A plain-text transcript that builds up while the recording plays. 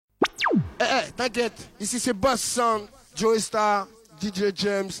T'inquiète, ici c'est Boss Sound, Joey Star, DJ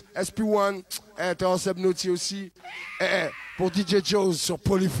James, SP1, t'es en Seb Naughty aussi. Pour DJ Joes sur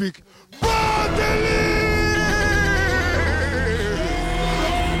Prolifique. Bon délire!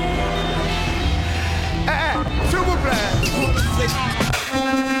 S'il vous plaît.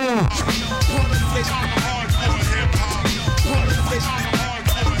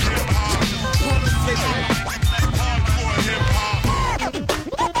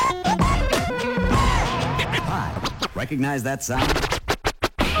 Recognize that sound?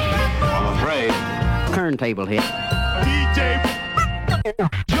 I'm afraid. Turntable hit. DJ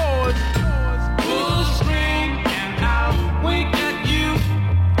George. Full string and I'll wink at you.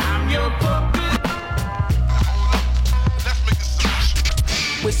 I'm your puppet. Let's make a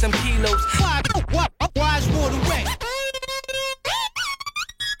solution. With some kilos. Why is water wet?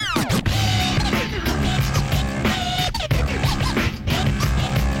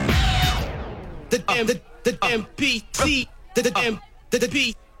 The MPC, the P, the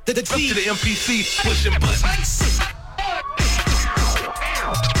T. Up to the MPC, pushing buttons.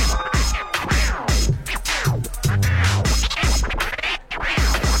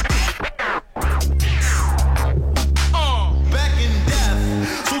 Back in death,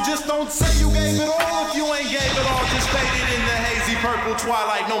 so just don't say you gave it all if you ain't gave it all. Just faded in the hazy purple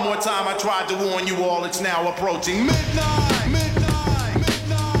twilight. No more time, I tried to warn you all. It's now approaching midnight.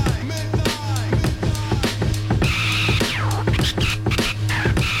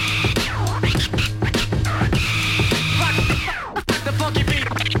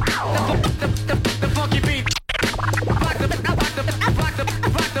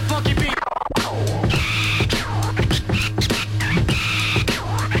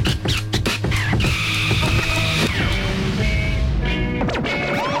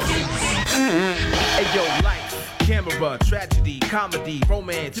 Tragedy, comedy,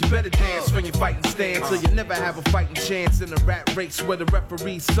 romance. You better dance when you're fighting stance, so you never have a fighting chance in a rat race where the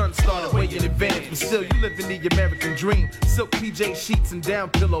referee's son started way in advance. But still, you living the American dream. Silk PJ sheets and down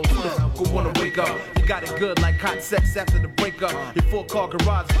pillows. Who the fuck will wanna wake up? You got it good like hot sex after the breakup. Your 4-car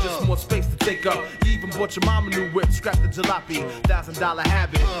garage is just more space to take up. You even bought your mama new whip, scrapped the jalopy. $1,000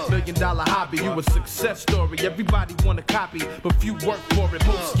 habit, $1 million hobby. You a success story. Everybody wanna copy, but few work for it.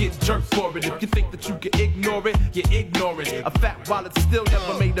 Most get jerked for it. If you think that you can ignore it, you ignore it. A fat wallet still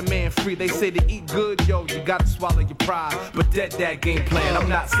never made a man free. They say to eat good, yo, you gotta swallow your pride. But dead that game plan, I'm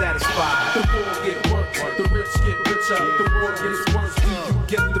not satisfied. The poor get worse, the rich get richer. The world gets worse, do you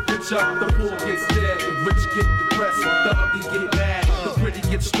get the picture? The poor gets dead, the rich get depressed. The ugly get mad, the pretty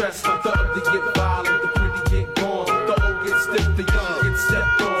get stressed. The ugly get violent, the pretty get gone. The old get stiff, the young get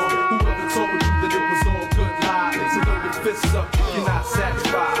stepped on. Whoever told you that it was all good lies? So throw your fists up if you're not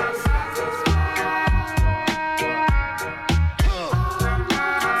satisfied.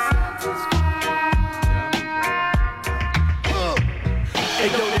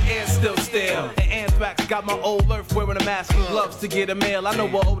 Got my old earth wearing a mask and gloves to get a mail. I know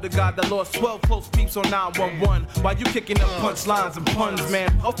an older guy that lost 12 close peeps on 911. While you kicking up punchlines and puns, man,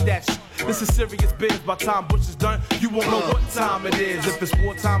 off that shit. This is serious biz. By time Bush is done, you won't know what time it is. If it's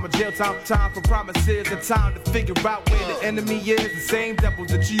wartime or jail time, time for promises and time to figure out where the enemy is. The same devils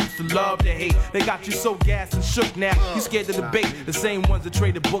that you used to love to hate. They got you so gassed and shook now. You scared to debate. The same ones that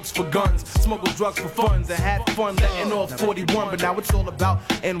traded books for guns, smuggled drugs for funds, and had fun letting off 41. But now it's all about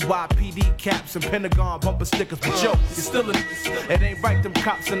NYPD caps and Pentagon bumper stickers. But yo, you're still in this. It ain't right, them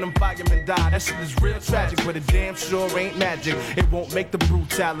cops and them firemen die. That shit is real tragic, but it damn sure ain't magic. It won't make the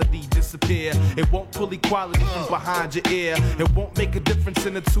brutality disappear. It won't pull equality from behind your ear. It won't make a difference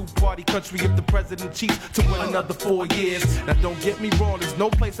in a two-party country if the president cheats to win another 4 years. Now don't get me wrong, there's no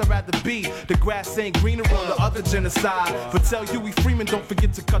place I'd rather be. The grass ain't greener on the other genocide. But tell Huey Freeman, don't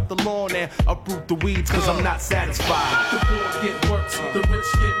forget to cut the lawn and uproot the weeds, cause I'm not satisfied. The poor get worse, the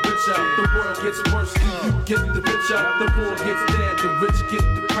rich get richer. The world gets worse, do you get the picture? The poor gets dead, the rich get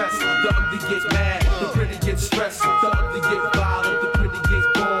depressed. The ugly get mad, the pretty get stressed. The ugly get violent, the pretty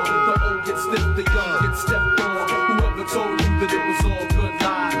get gone. The old get stiff, the young get stepped on. Whoever told you that it was all good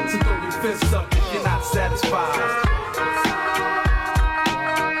lies? So throw your fists up if you're not satisfied.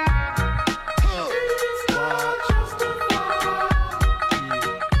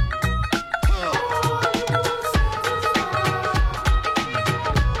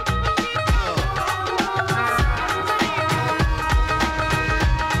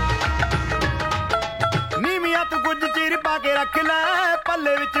 रख लै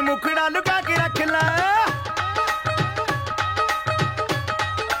पल्ले विच मुखड़ा लुका के रख लै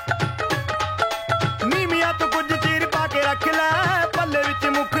नीमिया तो कुछ चीर पा के रख लै पल्ले विच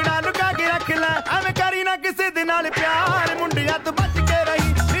मुखड़ा लुका के रख लै एवें करी ना किसे दे नाल प्यार मुंडिया तो बच के रही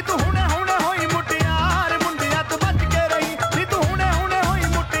नी तू हुण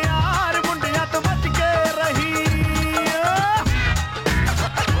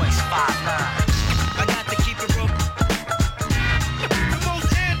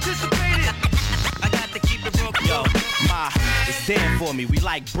there for me, we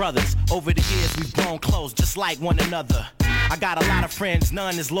like brothers. Over the years we've grown close, just like one another. I got a lot of friends,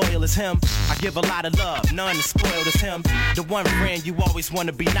 none as loyal as him. I give a lot of love, none as spoiled as him. The one friend you always want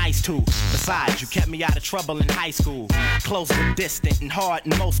to be nice to. Besides, you kept me out of trouble in high school. Close but distant and hard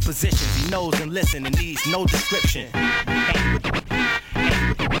in most positions. He knows and listens and needs no description.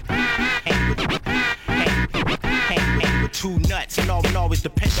 Two nuts and always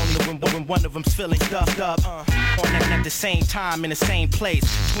depend on them when one of them's feeling stuffed up. On them at the same time in the same place.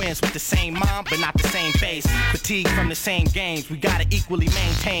 Twins with the same mom but not the same face. Fatigue from the same games, we gotta equally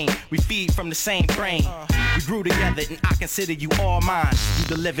maintain. We feed from the same brain. We grew together and I consider you all mine. You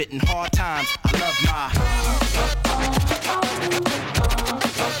delivered in hard times, I love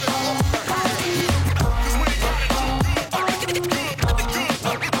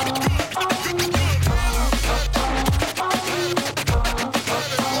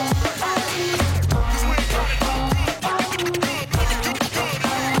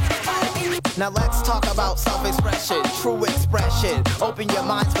Now let's talk about self-expression, true expression. Open your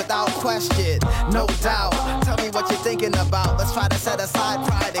minds without question, no doubt. Tell me what you're thinking about. Let's try to set aside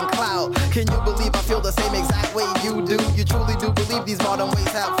pride and clout. Can you believe I feel the same exact way you do? You truly do believe these modern ways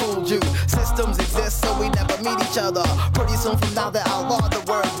have fooled you. Systems exist so we never meet each other. Pretty soon from now they outlaw the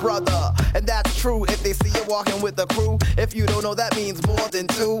word brother. And that's true if they see you walking with a crew. If you don't know, that means more than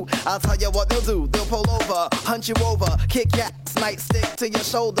two. I'll tell you what they'll do. They'll pull over, hunt you over, kick your ass, nightstick to your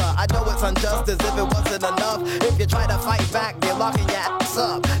shoulder. I know it's unjust as if it wasn't enough. If you try to fight back, they're locking your ass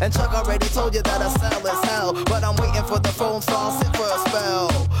up. And Chuck already told you that a cell is hell. But I'm waiting for the phone, so I'll sit for a spell.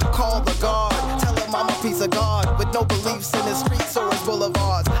 Call the guard, tell him I'm a piece of God with no beliefs in the streets or his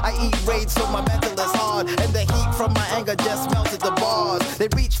boulevards. I eat rage so my mental is hard, and the heat from my anger just melted the bars. They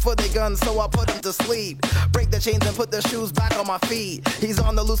reach for their guns, so I put them to sleep. Break the chains and put the shoes back on my feet. He's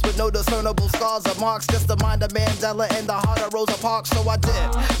on the loose with no discernible scars or marks, just the mind of Mandela and the heart of Rosa Parks. So I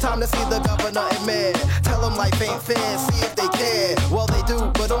did. Time to see the governor and mayor. Tell them life ain't fair, see if they care. Well, they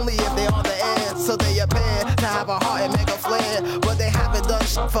do, but only if they're on the air. So they appear to have a heart and make a flare. But they haven't done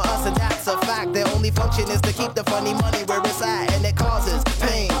shit for us, and that's a fact. Their only function is to keep the funny money where it's at. And it causes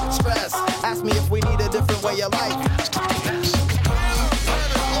pain, stress. Ask me if we need a different way of life.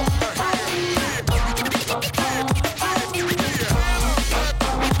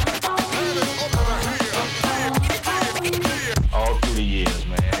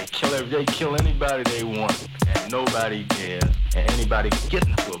 They kill anybody they want, and nobody cares. And anybody gets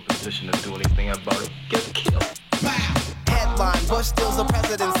into a position to do anything about it gets killed. Bam! Headline, Bush steals the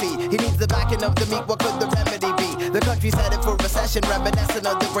presidency. He needs the backing of the meek, what could the remedy be? The country's headed for recession, reminiscent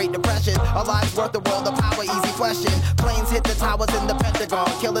of the Great Depression. Our lives worth the world of power, easy question. Planes hit the towers in the Pentagon,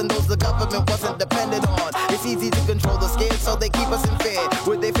 killing those the government wasn't dependent on. It's easy to control the scared, so they keep us in fear.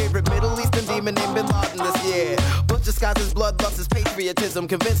 With their favorite Middle Eastern demon named Bin Laden this year. Bush disguises bloodlust as patriotism,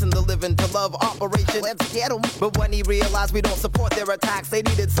 convincing the living to love Operation Let's Get 'em. But when he realized we don't support their attacks, they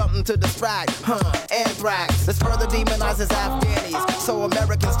needed something to distract. Anthrax. This further demonizes Afghanis, so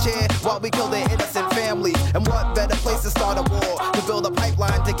Americans cheer while we kill their innocent families. And what better place to start a war? To build a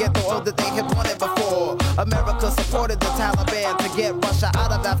pipeline to get the oil that they had wanted before. America supported the Taliban to get Russia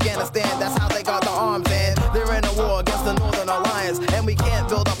out of Afghanistan. That's how they got the arms, and they're in a war against the Northern Alliance. And we can't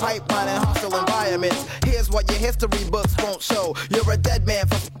build a pipeline in hostile environments. Here's what your history books won't show. You're a dead man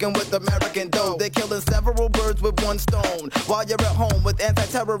for fucking with American dough. They're killing several birds with one stone, while you're at home with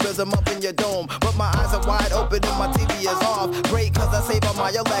anti-terrorism up in your dome. But my eyes are wide open and my TV is off. Great, cause I save on my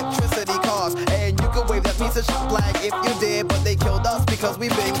electricity costs. And you can wave that piece of shit flag if you did, but they killed us because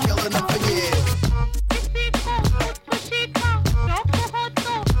we've been killing them for years.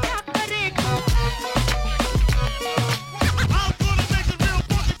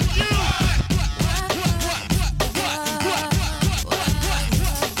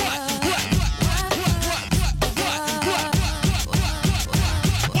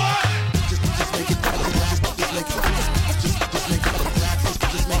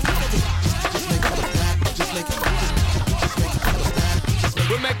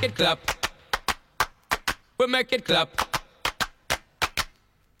 It clap. We make it clap.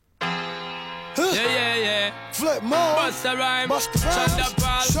 Yeah. Flip more. Bust a rhyme.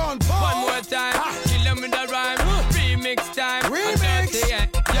 Sean Paul. One more time. Kill him with a rhyme. Remix time. Remix.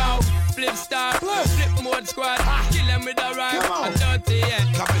 Yo, flip star. Flip mode squad. Kill him with a rhyme. I'm dirty, yeah.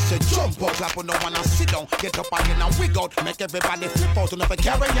 Come and say jump out, clap on no one and sit down. Get up again and wig out. Make everybody flip out and never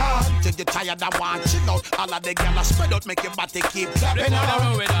carry on. Till you tired and want chill out. All of the gyal spread out, make your body keep clapping Flip on. on the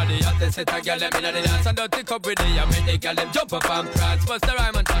road with all the hottest set a girl them inna the dance. And don't take up with the I make the girl them jump up and prance. Bust the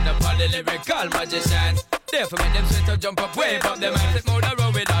rhyme and turn up all the lyrical magicians. Therefore make them sweat to jump up, wave up them hands. Flip on the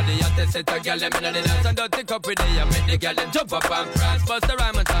road with all the hottest set a girl them inna the dance and don't take up with it. I make the girl them jump up and prance. Bust the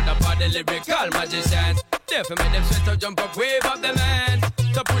rhyme and turn up all the lyrical magicians. Therefore make them sweat out, jump up, wave up them hands.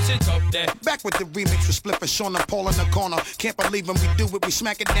 So push it up there. Back with the remix with Splipper, Sean and Paul in the corner. Can't believe when we do it, we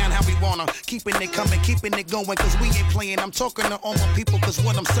smack it down how we wanna. Keeping it coming, keeping it going, cause we ain't playing. I'm talking to all my people, cause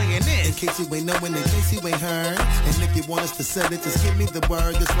what I'm saying is, in case you ain't knowing, in case you ain't heard, and if you want us to sell it, just give me the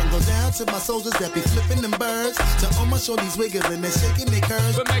word. This one goes down to my soldiers that be flipping them birds. To all my shorties wiggling and shaking their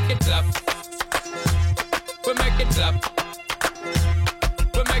curves. We make it clap. We make it clap.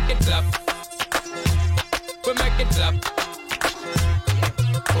 We make it clap. We make it clap.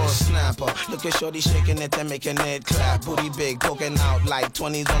 Or snapper. Look at shorty shaking it and making it clap. Booty big, poking out like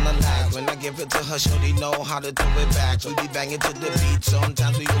 20s on the lag. When I give it to her, shorty know how to do it back. We be banging to the beat,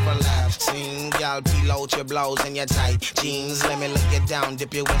 sometimes we overlap. Sing, y'all, peel out your blouse and your tight jeans. Let me lay it down,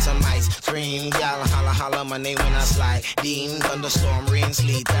 dip you in some ice cream. Y'all, holla, holla my name when I slide. Dean, thunderstorm, rain,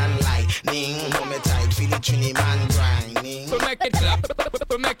 sleet, and lightning. Hold me tight, feel it, Trini man grinding. We make it clap.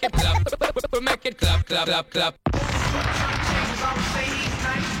 We make it clap. We make it clap, clap, clap, clap.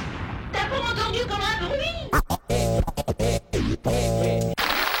 T'as pas entendu comme un bruit?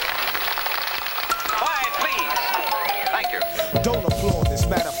 Quiet, please. Thank you. Don't applaud this.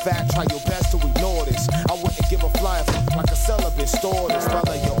 Matter of fact, try your best to ignore this. I wouldn't give a flying like a celibate store this.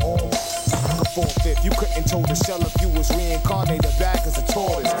 Brother, you're all like a 4/5. You couldn't told the shell if you was reincarnated back as a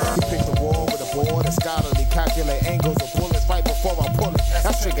tortoise. You picked the wall with a board and scholarly calculate angles of bullets right before I pull it.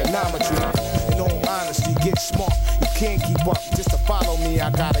 That's trigonometry. In all honesty, get smart. You can't keep up just to follow me. I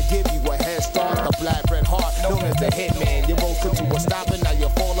gotta give you a head start. The black red heart, known as the hitman. You rose to a stopping, now you're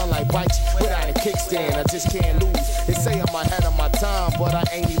falling like bikes without a kickstand. I just can't lose. They say I'm ahead of my time, but I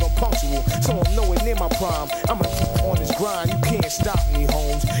ain't even punctual. So I'm nowhere near my prime. I'ma keep on this grind. You can't stop me,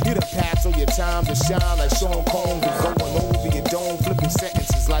 Holmes. You done passed all your time to shine like Sean Combs. And going over your dome, flipping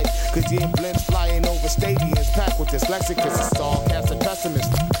sentences like Kadir blimps flying over stadiums packed with dyslexics. It's all cast a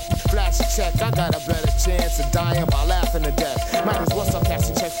pessimist. Flash a check, I got a better chance of dying by laughing to death. Might as well start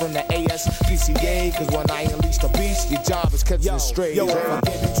cashing checks from the ASPCA, cause when I unleash the beast, your job is catching it straight. Yo,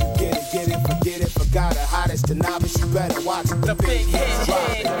 forget it, you get it, forget it, forgot it, hottest to novice, you better watch it. The big hit, drop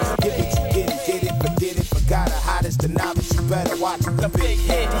it. Get it, you get it, forget it, forgot it, hottest to novice, you better watch it. The big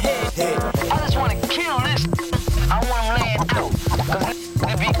hit. I just wanna kill this. I want him laying through. Cause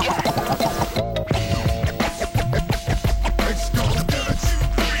if he got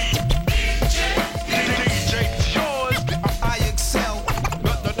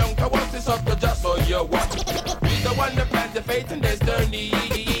you watch. Be the one that plans your fate and destiny.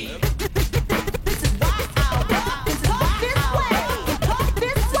 This is why I walk and talk this way. Talk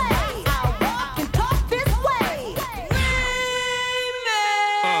this way. I walk and talk this way.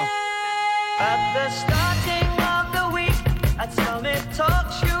 At the starting of the week, at Summit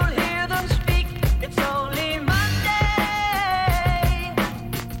Talks, you'll hear them speak. It's only Monday.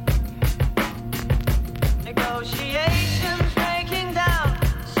 Negotiations breaking down.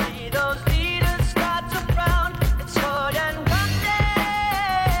 See those leaders start to frown. It's Sword and Gun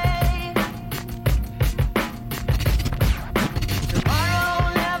Day. Tomorrow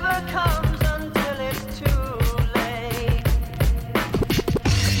never comes until it's too late.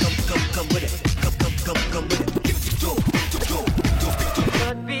 Come with it. Come with it.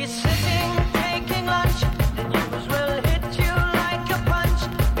 Could be sitting, taking lunch. The news will hit you like a punch.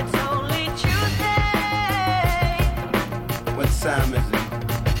 It's only Tuesday. What time is it?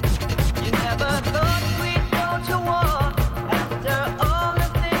 You never thought we'd go to war after all the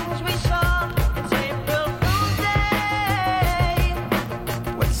things we saw. It's April Fool's Day.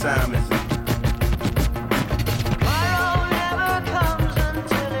 What time is it? Tomorrow never comes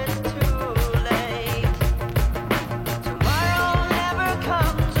until it's too late. Tomorrow never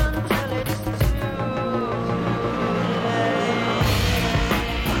comes until it's too late.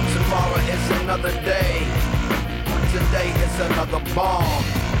 Tomorrow is another day. Today is another bomb.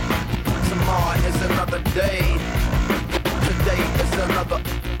 Tomorrow is another day. Today is another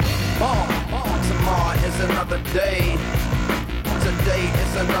bomb. Tomorrow is another day. Today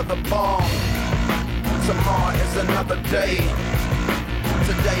is another bomb. Tomorrow is another day.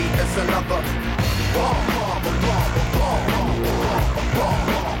 Today is another bomb.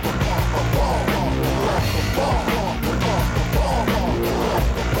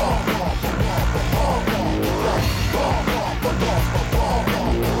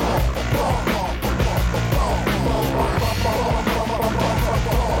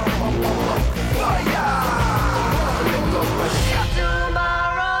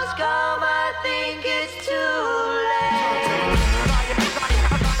 Tomorrow's come, I think it's too late.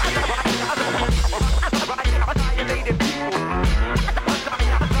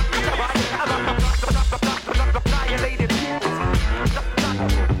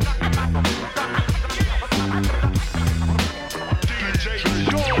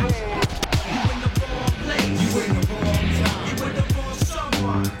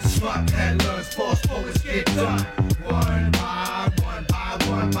 handlers, force focus, get done. One by one by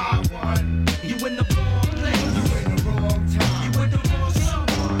one by one. You in the wrong place. You in the wrong time. You with the wrong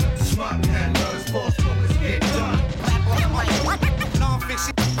someone. Smart handlers, force focus, get done.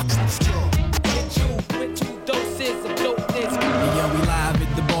 Non-fiction. Get you with 2 doses of dopeness. Hey, yo, we live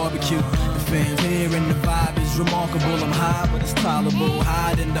at the barbecue. The fans here and the vibe is remarkable. I'm high, but it's tolerable.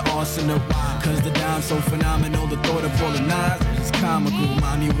 Hide in the arsenal. Cause the dime's so phenomenal. The thought of pulling knives is comical.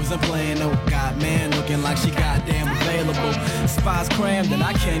 Mommy wasn't playing no god man, looking like she goddamn available. Spots crammed and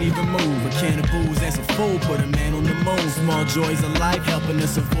I can't even move. A can of booze and some food put a man on the moon. Small joys of life helping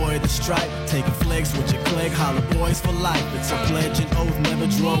us avoid the strife. Taking flicks with your click, holler boys for life. It's a pledge and oath, never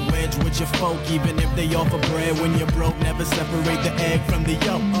draw a wedge with your folk. Even if they offer bread when you're broke, never separate the egg from the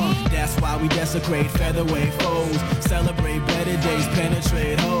yolk. That's why we desecrate featherweight foes. Celebrate better days,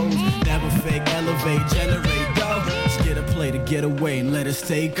 penetrate hoes. Never fake, elevate, generate dough. Just get a play to get away and let us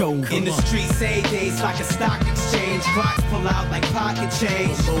take over. In the streets, say days like a stock exchange. Clocks pull out like pocket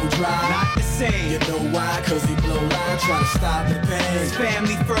change. Slow drive, not the same. You know why? Cause he blow loud, try to stop the pain. His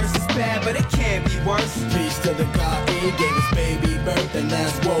family first is bad, but it can't be worse. Peace to the God, he gave his baby birth, and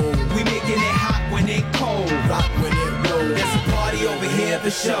that's whoa. We making it hot when it cold. Rock when it roll. There's a party over here for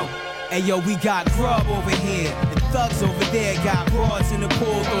show. Hey yo, we got grub over here. The thugs over there got broads in the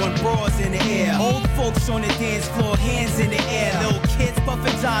pool, throwing bras in the air. Old folks on the dance floor, hands in the air. Little kids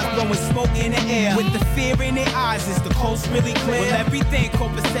puffing johns, blowing smoke in the air. With the fear in their eyes, is the coast really clear? Well, everything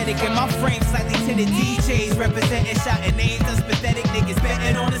copacetic in my frame, slightly tinted DJs representing, shouting names that's pathetic. Niggas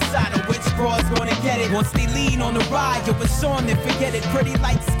betting on the side of which broad's gonna get it. Once they lean on the ride, yo, it's on and forget it. Pretty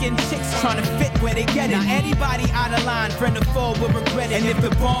light-skinned chicks trying to fit where they get it. Now anybody out of line, friend or foe, will regret it. And if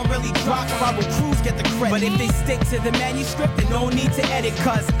the bomb really drops, rival crews get the credit. But if they stick to the manuscript, then no need to edit.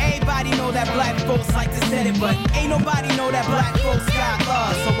 Cause everybody know that black folks like to set it. But ain't nobody know that black folks got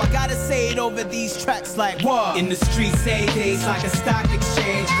love. So I gotta say it over these tracks like what? In the streets, say days like a stock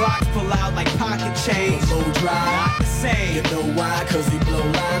exchange. Glocks pull out like pocket change. Slow drive, not the same. You know why? Cause he blow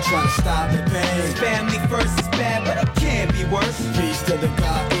loud, try to stop the pain. His family first is bad, but it can't be worse. Peace to the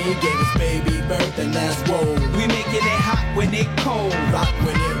God, he gave his baby birth, and that's whoa. We making it hot when it cold. Rock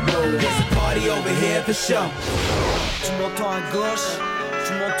when it roll. There's a party over here for show. Tu m'entends à gauche,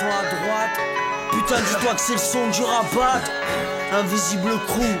 tu m'entends à droite. Putain, dis-toi que c'est le son du rabat. Invisible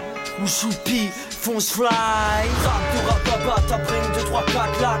crew, ou choupi, fonce fly. Rap de rababat, après une 2, 3,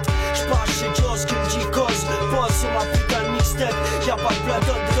 4 lattes. J'pars chez JOS qui me dit cause. Boss sur ma putain de mixtape. Y'a pas de blague,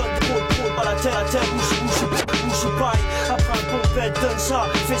 donne, pas la terre à terre, bouche paille. Après un pompette, donne ça,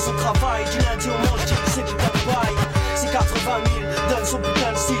 fait son travail. Du lundi au mardi, c'est putain de bail. C'est 80 000, donne son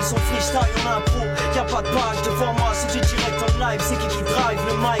putain de style, son freestyle en impro. Y'a pas de page devant moi, c'est du direct en live. C'est qui drive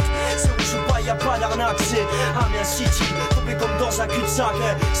le mic, c'est où je pas, y'a pas d'arnaque. C'est Amiens City, tombé comme dans un cul-de-sac.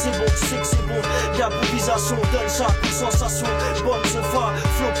 C'est bon, tu sais que c'est bon, l'improvisation donne ça, une sensation. Bonne se va,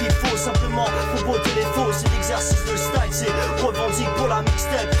 flow qu'il faut simplement pour botter les faux. C'est l'exercice de style, c'est revendique pour la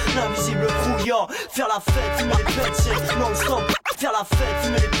mixtape. L'invisible crew, yo, faire la fête, fumer les pets, c'est non-stop. Faire la fête,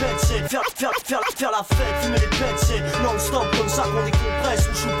 fumer les pets, c'est faire la fête, fumer les pets, c'est non-stop, comme ça qu'on décompresse.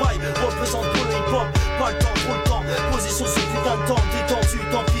 Ou choupaille, représente pour le hip-hop. Pas le temps, trop le temps, posé sur ce putain de temps, détendu,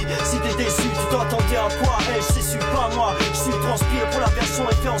 tant pis. Si t'es déçu, tu t'attendais à quoi? Je sais pas moi, je suis transpire pour la version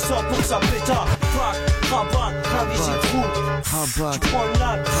et fais en sorte pour que ça péta. Fuck, rabat, invisible trou. Tu prends une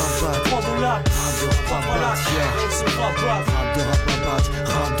latte, tu prends de latte. Voilà, c'est rabat. Rap de rababat,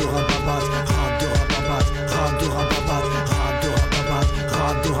 rap de rababat, rap de rababat, rap de rababat, rap de rababat,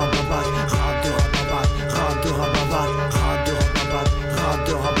 rap de rababat, rap de rababat, rap de rababat, rap de rababat, rap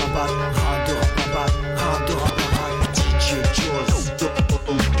de rababat, rap de rababat, rap de rababat. DJ JOS.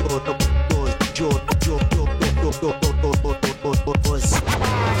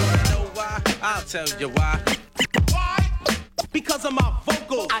 I'll tell you why. Why? Because of my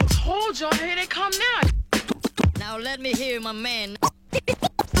vocals. I told y'all, here they come now. Now let me hear my man.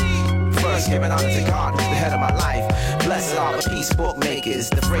 First giving honor to God, who's the head of my life. Blessed are the peace bookmakers,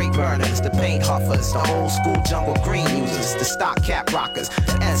 the freight burners, the paint huffers, the old school jungle green users, the stock cap rockers,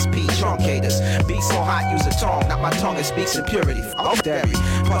 the SP truncators. Beat so hot, use a tongue, not my tongue, it speaks in purity. Oh, dairy,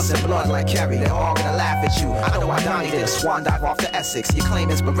 busting blood like Kerry, they're all gonna laugh at you. I know why Donnie did a swan dive off the Essex. You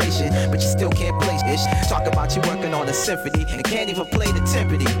claim inspiration, but you still can't play ish. Talk about you working on a symphony and can't even play the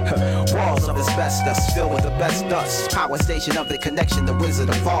timpani. Walls of asbestos filled with the best dust. Power station of the connection, the Wizard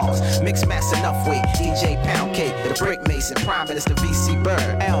of Oz. Mix mass enough weight, DJ Pound Cake, the Brick Mason, Prime Minister VC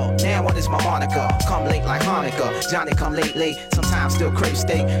Bird. L, now on his my moniker. Come late like Hanukkah. Johnny come late, late. Sometimes still crave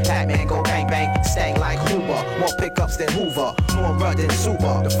steak. Pac-Man go bang bang. Stang like Hoover. More pickups than Hoover. More run than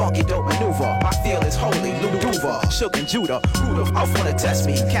Super. The funky dope maneuver. My feel is holy. Lou Duva. Shook and Judah. Rudolph off wanna test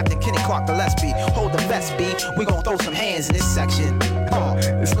me. Captain Kenny Clark Gillespie. Hold the best beat. We gon' throw some hands in this section.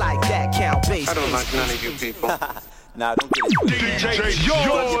 It's like that, count bass. I don't like none of you people. Nah, don't get it twisted, man.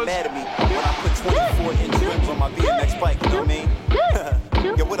 Don't get mad at me when I put 24-inch rims on my BMX bike, you know what I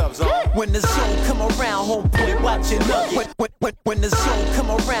mean? Yo, what up, Zone? When the zone come around, homeboy, watch it nugget. When the zone come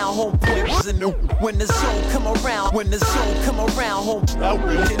around, homeboy, was a new. When the zone come around, homeboy,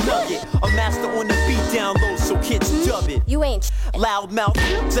 watch it nugget. A master on the beat down low, so kids dub it. You ain't loud mouth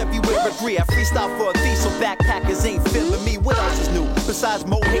everywhere agree. I freestyle for a thief, so backpackers ain't feeling me. What else is new? Besides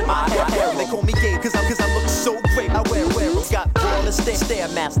Mo hate my hair. They call me gay cause I look so great. I wear it. Got ball and stare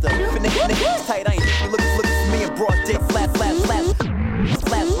master. Finna tight, I ain't looking for me in broad day.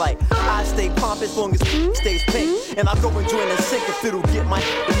 Flashlight. I stay pompous long as stays pink. And I go and join the sink if it'll get my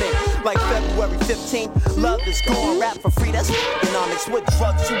name. Like February 15th, love is gone. Rap for free, that's economics. What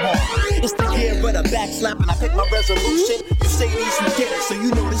drugs you want? It's the year of the back slap and I pick my resolution. You say these, you get it, so you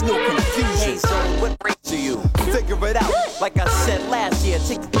know there's no confusion. Hey, so what brings to you? Figure it out. Like I said last year,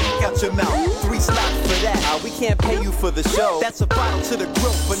 take the dick out your mouth. 3 slaps for that. We can't pay you for the show. That's a bottle to the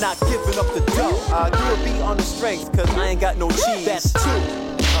grill for not giving up the dough. Do a beat on the strength, cause I ain't got no cheese. That's 2.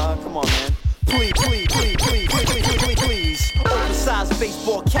 Come on, man. Please. Oversized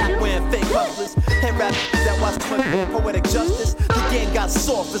baseball cap wearing fake hustlers. Head rap that watch poetic justice. The game got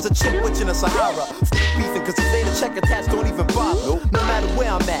soft as a chick witch in the Sahara. Beefing cause if they the check attached don't even bother. Nope. No matter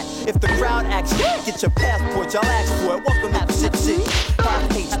where I'm at. If the crowd asks you, get your passport, y'all ask for it. Welcome to the city.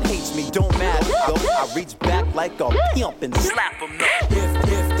 Half hates me, don't matter though. I reach back like a pimp and slap him though.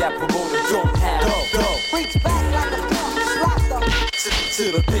 If that promoter don't have go. reach back like a pimp, slap them. To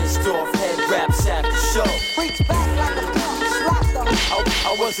the pissed off head raps after show. Reach back like a pimp, slap them.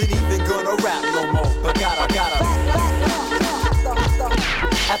 I wasn't even gonna rap no more, but gotta.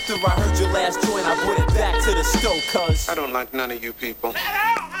 After I heard your last joint, I put it back to the stove, cuz I don't like none of you people.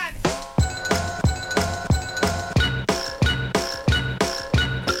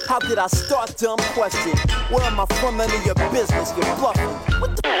 How did I start? Dumb question. Where am I from? None of your business. You're bluffing.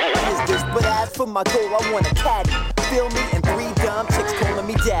 What the is this? But as for my goal, I want a caddy. Feel me? And 3 dumb chicks calling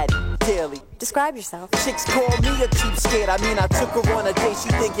me daddy. Daily. Describe yourself. Chicks call me a cheapskate. I mean, I took her on a date. She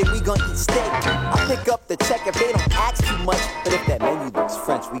thinking we gon' eat steak. I pick up the check if they don't ask too much. But if that menu looks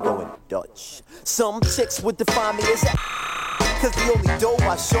French, we go in Dutch. Some chicks would define me as cause the only dough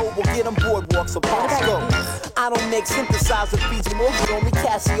I show will get them boardwalks, so pass go. I don't make synthesizer beats anymore. The only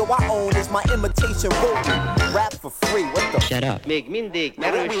Casio I own is my imitation roadie. Rap for free, what the? Shut up.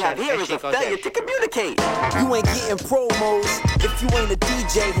 Now what we have here is a failure to communicate. You ain't getting promos if you ain't a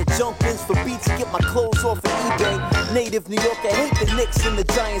DJ. Hit jump-ins for beats and get my clothes off of eBay. Native New Yorker, hate the Knicks and the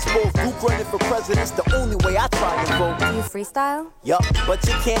Giants both. Luke running for president's the only way I try and vote. Do you freestyle? Yup, but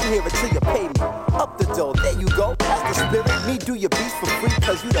you can't hear it till you pay me. Up the dough, there you go. That's the spirit. Me do your beats for free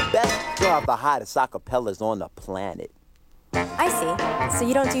cause you the best. You'll have the hottest acapellas on the planet. I see. So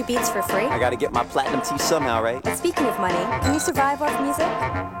you don't do beats for free? I gotta get my platinum tee somehow, right? But speaking of money, can you survive off music?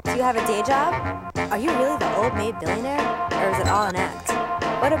 Do you have a day job? Are you really the old maid billionaire? Or is it all an act?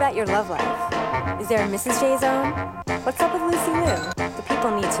 What about your love life? Is there a Mrs. J zone? What's up with Lucy Liu? The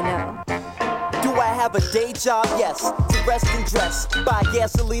people need to know. Do I have a day job? Yes. To rest and dress. Buy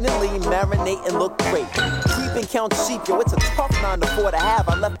gasoline and lean, marinate and look great. Creep and count sheep, yo, it's a tough 9 to 4 to have.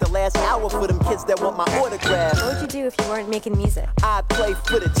 I left the last hour for them kids that want my autograph. What would you do if you weren't making music? I'd play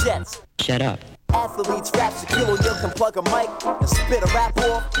for the Jets. Shut up. Athletes rap, Shaquille O'Neal can plug a mic and spit a rap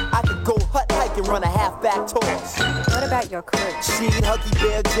off. I could go hut hike and run a halfback toss. What about your crew? Sheed, Huggy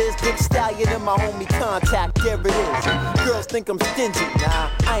Bear, Jizz, Dick Stallion, and my homie Contact. There it is. Girls think I'm stingy. Nah,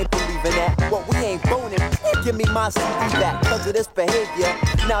 I ain't believing that. What we ain't boning. Give me my CD back cause of this behavior.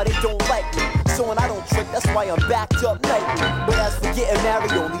 Now they don't like me. So when I don't trick, that's why I'm backed up nightly. But as for getting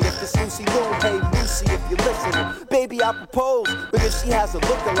married, only if it's Lucy Liu. Hey Lucy, if you're listening, baby, I propose. But if she has a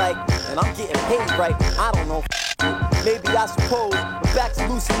lookalike and I'm getting paid right, I don't know. Maybe I suppose. But back to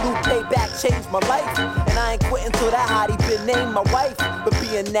Lucy Liu, payback changed my life. And I ain't quitting till that hottie been named my wife. But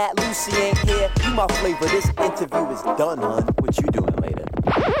being that Lucy ain't here, you my flavor. This interview is done, hun. What you doing later?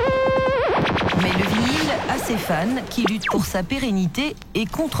 Mais le vinyle a ses fans qui luttent pour sa pérennité et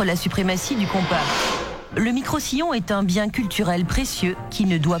contre la suprématie du compact. Le micro-sillon est un bien culturel précieux qui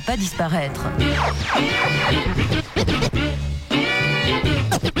ne doit pas disparaître.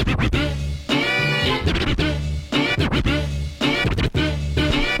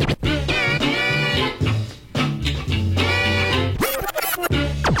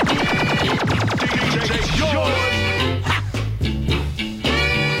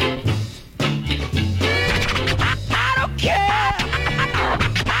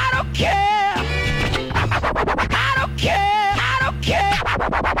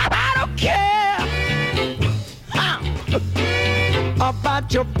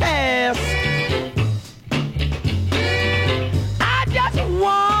 about your past. I just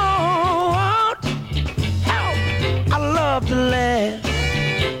want how I love to last.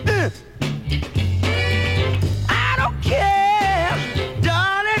 I don't care,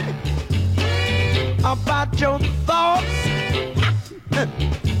 darling, about your thoughts.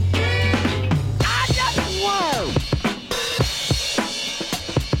 I just want.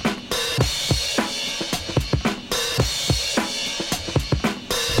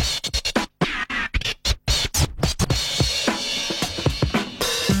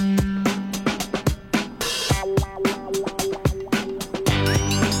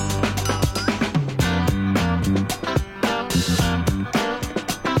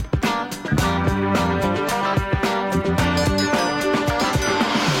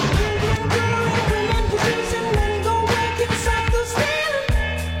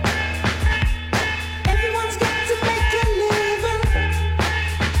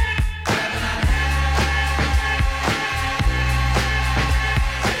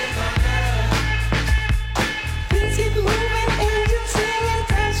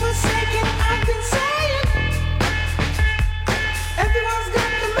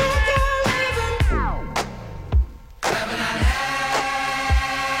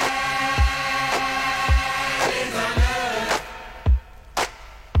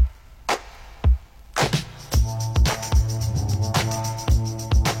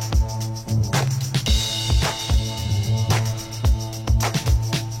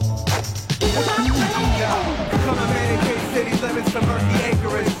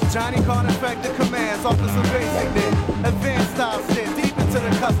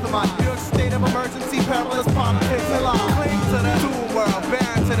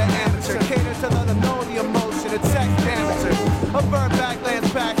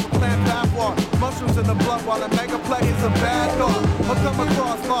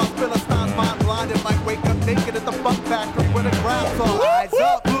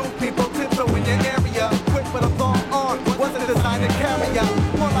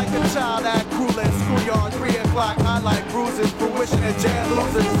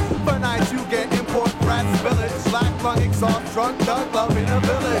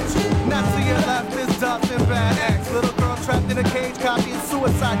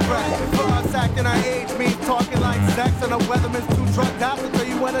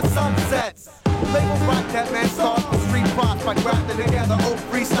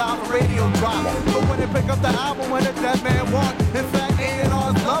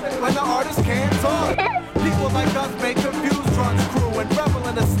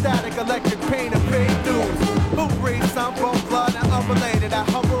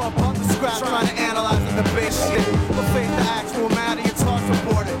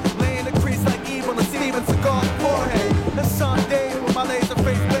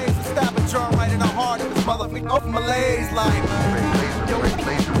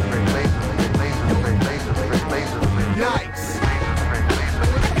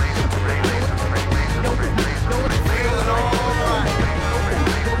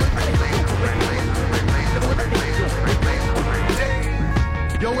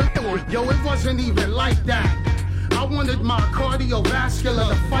 Yo, it wasn't even like that. I wanted my cardiovascular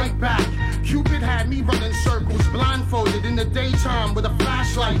to fight back. Cupid had me running circles, blindfolded in the daytime with a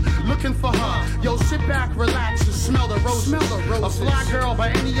flashlight, looking for her. Yo, sit back, relax, and smell the roses. A fly girl by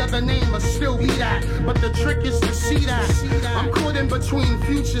any other name must still be that. But the trick is to see that. I'm caught in between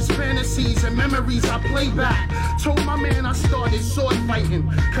futures, fantasies, and memories I play back. Told my man I started sword fighting,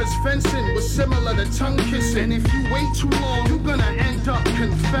 cause fencing was similar to tongue kissing. If you wait too long, you're gonna end up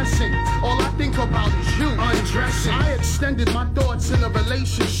confessing. All I think about is you undressing. I extended my thoughts in a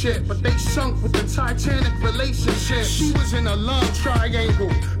relationship, but they sunk with the Titanic relationship. She was in a love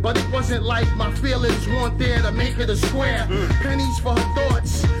triangle, but it wasn't like my feelings weren't there to make it a square. Pennies for her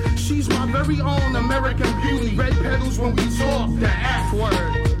thoughts. She's my very own American beauty. Red petals when we talk, the F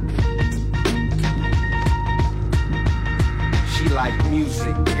word. She like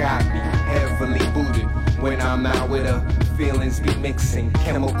music, got me heavily booted. When I'm out with her, feelings be mixing.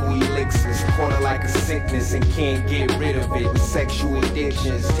 Chemical elixirs, caught her like a sickness and can't get rid of it. With sexual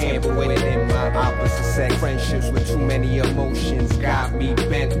addictions, tamper with it in my opposite sex. Friendships with too many emotions got me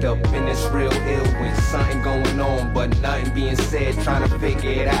bent up in this real ill with something going on, but nothing being said. Trying to figure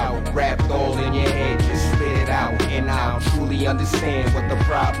it out, wrapped all in your head, just spit it out. And I'll truly understand what the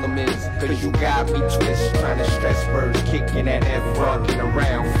problem is, cause you got me twisted, trying to stress birds, kicking that F rocking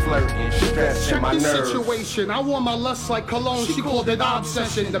around, flirting, stressing my nerves. I wore my lust like cologne, she called it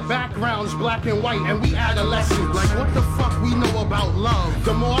obsession. The background's black and white and we adolescents. Like what the fuck we know about love?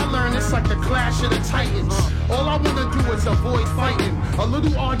 The more I learn, it's It's like the clash of the titans. All I wanna do is avoid fighting. A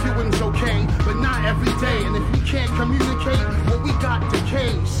little arguing's okay, but not every day. And if we can't communicate, what we got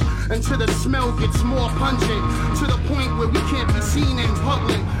decays. Until the smell gets more pungent, to the point where we can't be seen in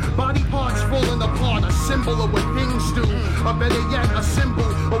public. Body parts falling apart, a symbol of what things do. Or better yet, a symbol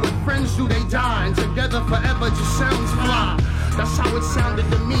of what friends do, they die. And together forever just sounds fly. That's how it sounded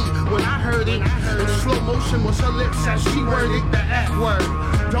to me when I heard it. In slow motion was her lips as she worded the F word.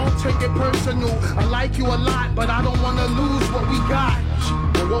 Don't take it personal, I like you a lot, but I don't wanna lose what we got.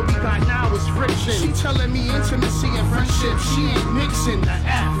 But what we got now is friction. She telling me intimacy and friendship, she ain't mixing the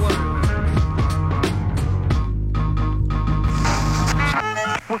F word.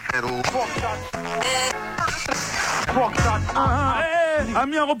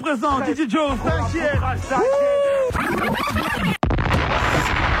 Amiens représente, DJ JOS, t'inquiète.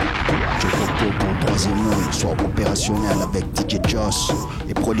 Ton troisième œil soit opérationnel avec DJ JOS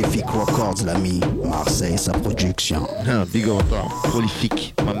et Prolific Records, l'ami. Marseille, sa production. Big up,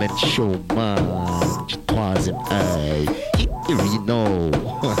 Prolific, m'amène chaud, man. Du troisième œil. Rino.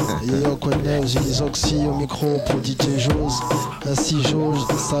 Yo, quoi de neuf, j'ai les oxy au micro pour DJ JOS. Ainsi Jauge,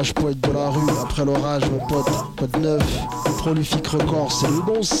 sage poète de la rue. Après l'orage, mon pote, quoi de neuf. Prolific Records, c'est le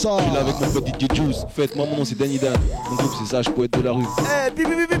bon ça. Je suis là avec mon pote DJ JOS. Faites-moi, mon nom c'est Danny Dan. Mon groupe c'est sage poète de la rue.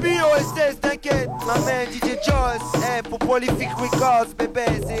 Bibi, OSS, t'inquiète. Ma main DJ JOS. Pour Prolific Records, bébé,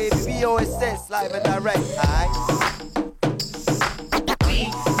 c'est Bibi OSS, live and direct.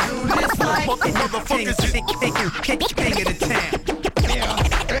 Motherfuckers king of the town.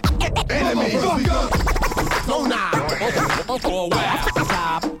 Enemy. Go now.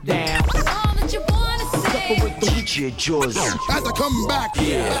 Top down. All that you wanna say. DJ JOS. Had to come back.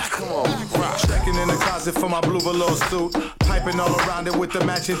 Yeah, come on. Checking in the closet for my blue velour suit. Piping all around it with the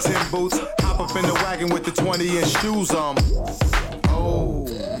matching tin boots. Hop up in the wagon with the 20-inch shoes on. Oh.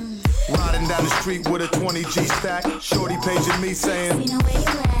 Riding down the street with a 20G stack. Shorty paging me saying,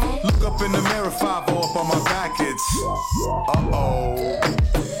 look up in the mirror, 5-0 up on my back, it's uh-oh.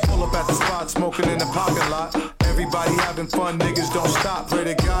 Pull up at the spot, smoking in the parking lot. Everybody having fun, niggas don't stop. Pray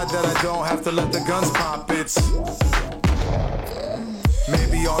to God that I don't have to let the guns pop, it's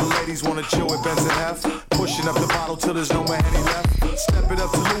maybe all the ladies wanna chill with Benz and F. Pushing up the bottle till there's no more Henny left. Step it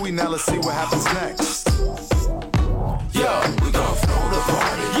up to Louis, now let's see what happens next. Yo, we gon' throw the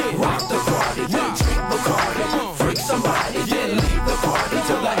party, rock the party, then drink Bacardi, freak somebody, then leave the party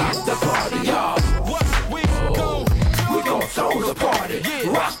till the after party, y'all. We gon' throw the party,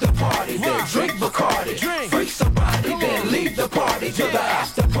 rock the party, then drink Bacardi, freak somebody, then leave the party till the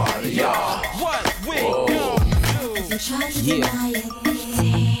after party, y'all. Yeah.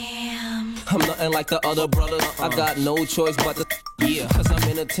 I'm nothing like the other brothers. I got no choice but to cause I'm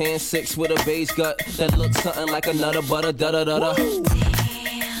in a 10-6 with a beige gut that looks something like a nutter butter da-da-da-da.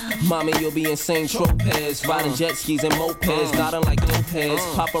 Mommy, you'll be insane tropez, riding jet skis and mopeds, nodding like Lopez.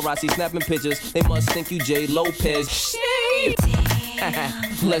 Paparazzi snapping pictures, they must think you J. Lopez.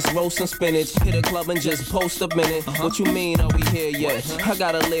 Let's roast some spinach, hit a club and just post a minute. What you mean, are we here yet? I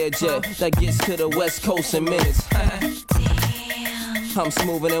got a Learjet that gets to the West Coast in minutes. I'm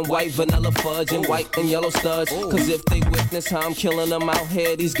smoothing in white vanilla fudge and white and yellow studs. Cause if they witness how I'm killing them out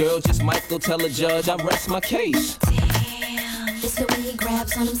here, these girls just might go tell a judge I rest my case. It's the way he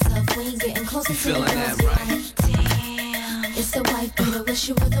grabs on himself when he's getting closer to the girls. Right? Damn. It's the white beater, wish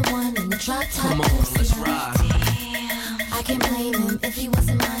you were the one in the drop top. Come on, let's ride. Damn. I can't blame him if he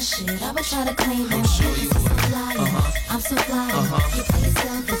wasn't my shit. I would try to claim him. I'm sure you would. I'm so fly. You play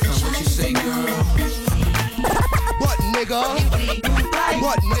yourself if you try to say, girl. What nigga?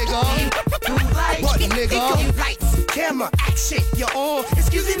 What nigga? What nigga? Lights, camera, action, you're on.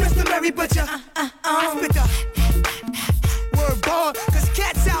 Excuse me, Mr. Mary, but you spit the word bar. Cause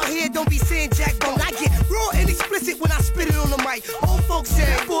cats out here don't be saying jack bone. I get raw and explicit when I spit it on the mic. Old folks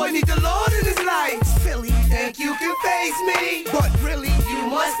say, boy, need the Lord in his life. Silly, think you can face me, but really, you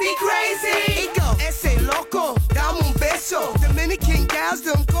must be crazy. Ego, ese loco, dame un beso. Dominican gals,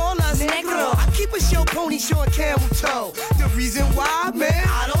 them call us negro. I keep a show pony showing camel toe. The reason why, man,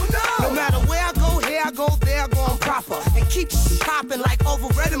 I don't know. No matter where I go, here I go, there I go, I'm proper. And keep popping like over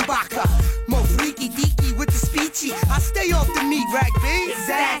Redenbacher. More freaky deaky with the speechy. I stay off the meat rack, B.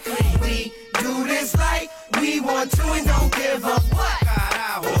 Exactly. We do this like we want to and don't give up. What?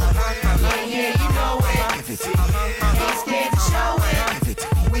 Yeah, you know it. Ain't scared to show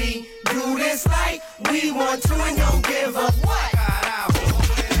it. We do this like we want to and don't give up. What?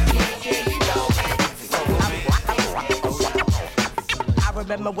 Yeah, you know it. I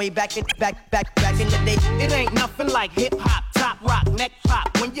remember way back in the day. It ain't nothing like hip hop, top rock, neck pop.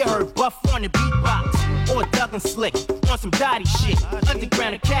 When you heard Buff on the beatbox or Doug and Slick on some Dottie shit.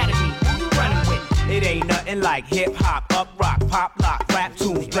 Underground Academy. It ain't nothing like hip hop, up rock, pop lock, rap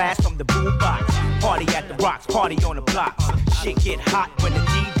tunes, blast from the boombox. Party at the rocks, party on the blocks. Shit get hot when the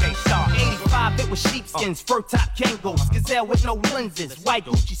DJ starts. 85, it was sheepskins, fur top Kangos, gazelle with no lenses, white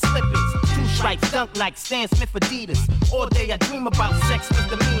Gucci slippers, two stripes, dunk like Stan Smith Adidas. All day I dream about sex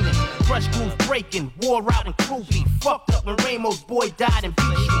misdemeanors, brush groove breaking, war out and crew beat. Fucked up when Ramo's boy died in Beach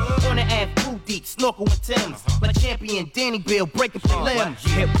Street. On the ass, crew deep, snorkel with Tim's, like champion Danny Bill breaking for limbs.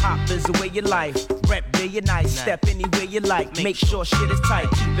 Hip hop is the way you life, rep day and night, step anywhere you like. Make sure shit is tight,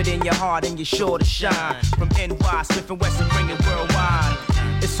 keep it in your heart and you're sure to shine. From NY, Smith and Wesson, bring it worldwide.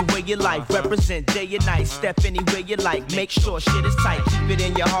 It's the way you life, represent day and night, step anywhere you like. Make sure shit is tight, keep it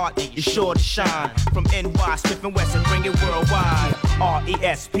in your heart, you're sure to shine. From NY, Smith and Wesson, bring it worldwide.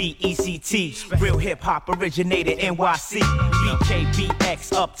 R-E-S-P-E-C-T, real hip hop originated NYC.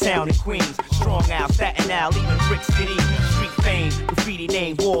 BKBX, Uptown and Queens, Strong Out, Staten Island, even Brick City. Street fame, graffiti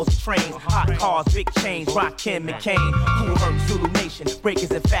name, walls and trains, hot cars, big chains, Rakim, McCain, Cool Herc, Zulu Nation,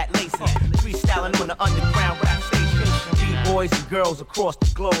 breakers and fat laces, freestyling on the underground rap station. B-boys and girls across the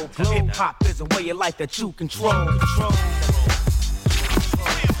globe. Hip hop is a way of life that you control.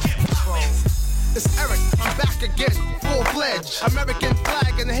 It's Eric, I'm back again, full-fledged. American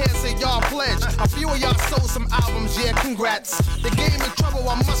flag in the hand say y'all pledge. A few of y'all sold some albums, yeah, congrats. The game in trouble,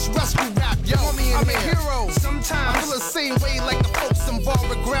 I must rescue rap. Yo, I'm a hero. Sometimes I feel the same way like the folks involved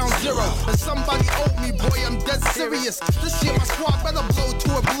with Ground Zero. And somebody owed me, boy, I'm dead serious. This year my squad better blow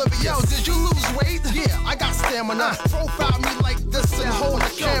to oblivion. Yo, did you lose weight? Yeah, I got stamina. Profile me like this and hold the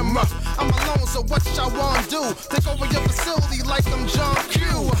camera. I'm alone, so what y'all wanna do? Take over your facility like them John Q.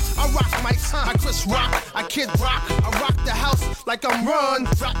 I rock mics, I Chris Rock, I Kid Rock, I rock the house like I'm Run,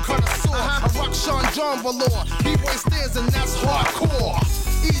 rap connoisseur, I rock Sean John Valor, B-boy stands and that's hardcore.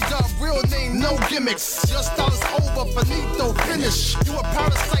 E-dub, real name, no gimmicks, your style is over, finito, finish. You a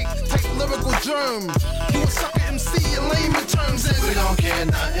parasite, take lyrical germ. You a sucker MC in layman terms. And we don't care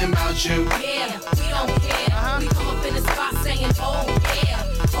nothing about you. Yeah, we don't care. We come up in the spot saying, oh yeah,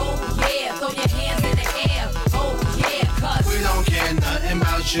 throw your hands in the air, oh yeah, cause we don't care nothing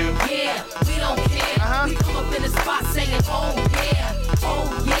about you. Yeah, we don't care. We come up in the spot saying, oh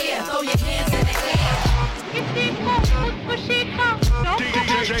yeah, throw your hands in the air.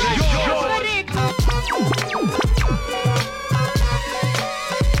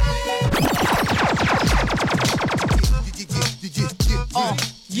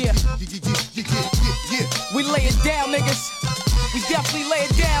 Yeah. We lay it down, niggas. We definitely lay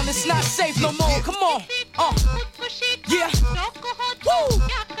it down. It's not safe no more. Come on. Yeah. Woo.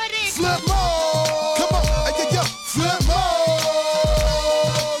 Flip mode. Come on. Yeah. Flip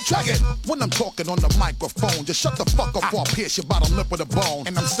mode. Track it. When I'm talking on the microphone, just shut the fuck up or I'll pierce your bottom lip with a bone.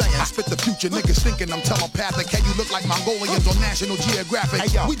 And I'm saying, I spit the future, niggas thinking I'm telepathic. Hey, you look like Mongolians on National Geographic.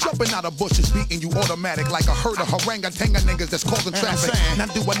 Hey, yo. We jumping out of bushes, beating you automatic like a herd of harangatanga niggas that's causing traffic. Now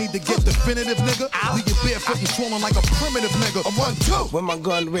do I need to get definitive, nigga? Leave you barefoot and swollen like a primitive nigga. A 1, 2. When my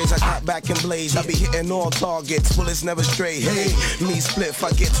gun rings, I got back and blaze. I be hitting all targets, bullets never stray. Hey, me split,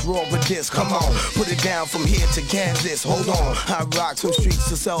 I get raw with this. Come on, put it down from here to Kansas. Hold on, I rock from streets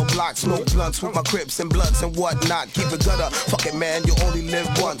to cell blocks. Smoke blunts with my Crips and Bloods and whatnot. Keep it gutter, fuck it man, you only live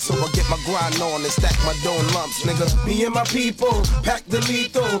once. So I get my grind on and stack my dough in lumps, nigga. Me and my people, pack the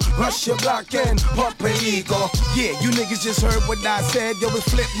lethal, rush your block and pump illegal. Yeah, you niggas just heard what I said. Yo, it's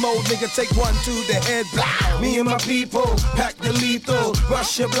flip mode, nigga, take one to the head. Blah. Me and my people, pack the lethal,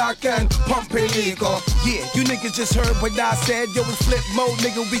 rush your block and pump illegal. Yeah, you niggas just heard what I said. Yo, it's flip mode,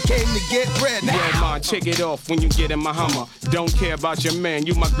 nigga, we came to get bread. Yo, ma, check it off when you get in my Hummer. Don't care about your man,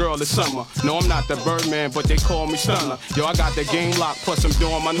 you my girl this summer. No, I'm not the Birdman, but they call me Stunner. Yo, I got the game locked, plus I'm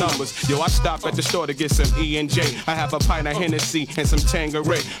doing my numbers. Yo, I stop at the store to get some E&J. I have a pint of Hennessy and some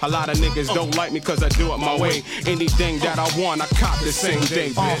Tanqueray. A lot of niggas don't like me cause I do it my way. Anything that I want, I cop the same day,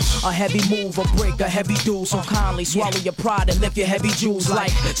 bitch. A heavy move, a break, a heavy do. So kindly swallow your pride and lift your heavy jewels.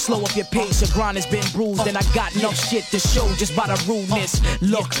 Like, slow up your pace, your grind has been bruised. And I got enough shit to show just by the rudeness.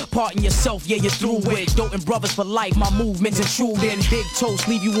 Look, pardon yourself, yeah, you're through with. Doting brothers for life, my movement's intruding. Big toast,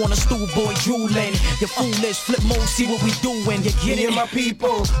 leave you on a stool, boy, drooling. You're foolish, flip mode, see what we doing. You get Me it? and my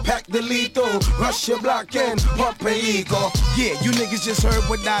people, pack the lethal, rush your block and pump illegal. Yeah, you niggas just heard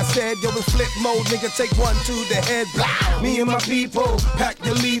what I said. Yo, it's flip mode, nigga, take one to the head. Blah. Me and my people, pack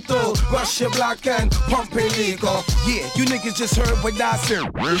the lethal, rush your block and pump illegal. Yeah, you niggas just heard what I said.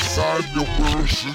 Inside your person.